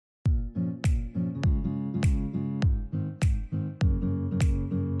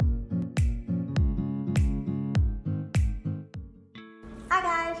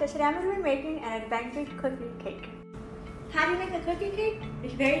so today I'm going to be making an Avengers cookie cake. How do you make a cookie cake?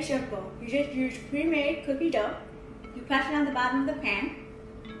 It's very simple. You just use pre-made cookie dough, you press it on the bottom of the pan,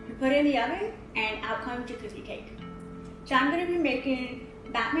 you put it in the oven, and out comes your cookie cake. So I'm going to be making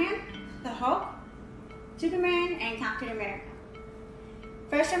Batman, the Hulk, Superman, and Captain America.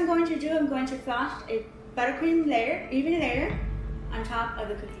 First I'm going to frost a buttercream layer, even layer, on top of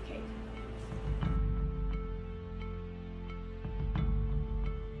the cookie cake.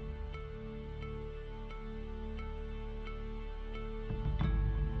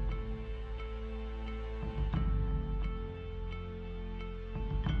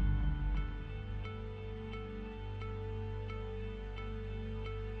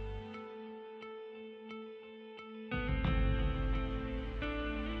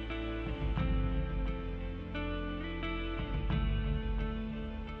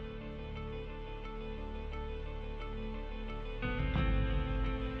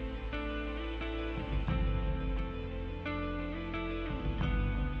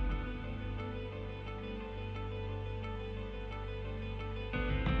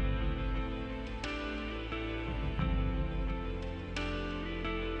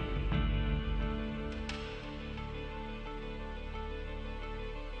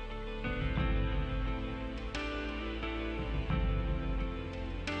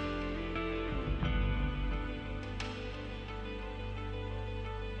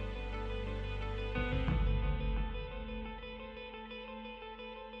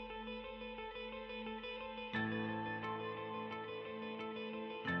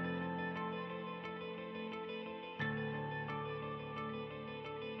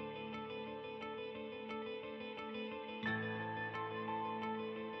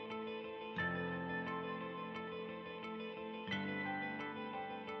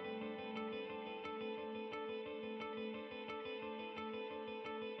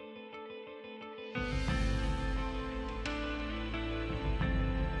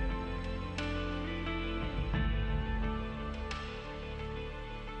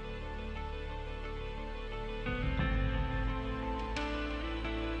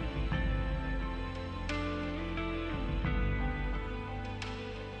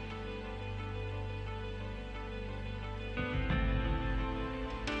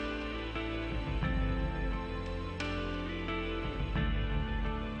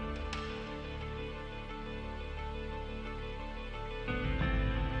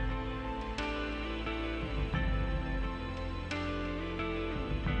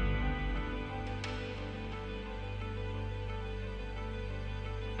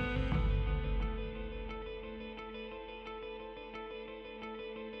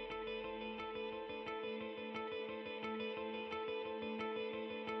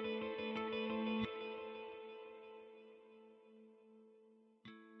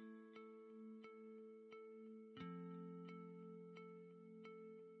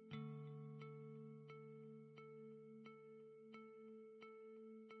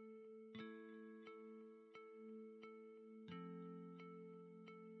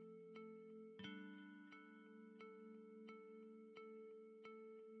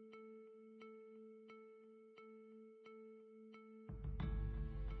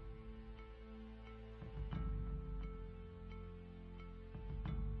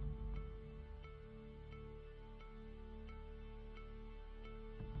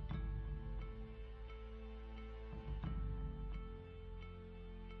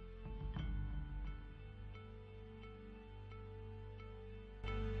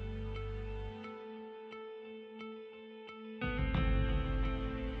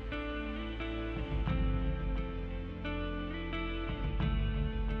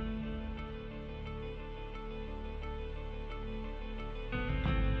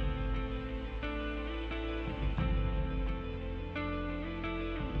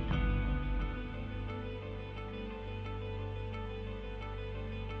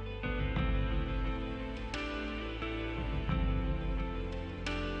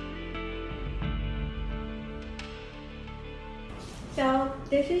 So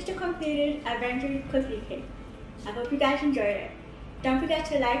this is the completed Avengers cookie cake. I hope you guys enjoyed it. Don't forget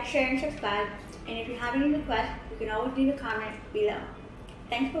to like, share, and subscribe. And if you have any requests, you can always leave a comment below.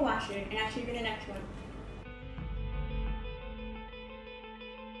 Thanks for watching, and I'll see you in the next one.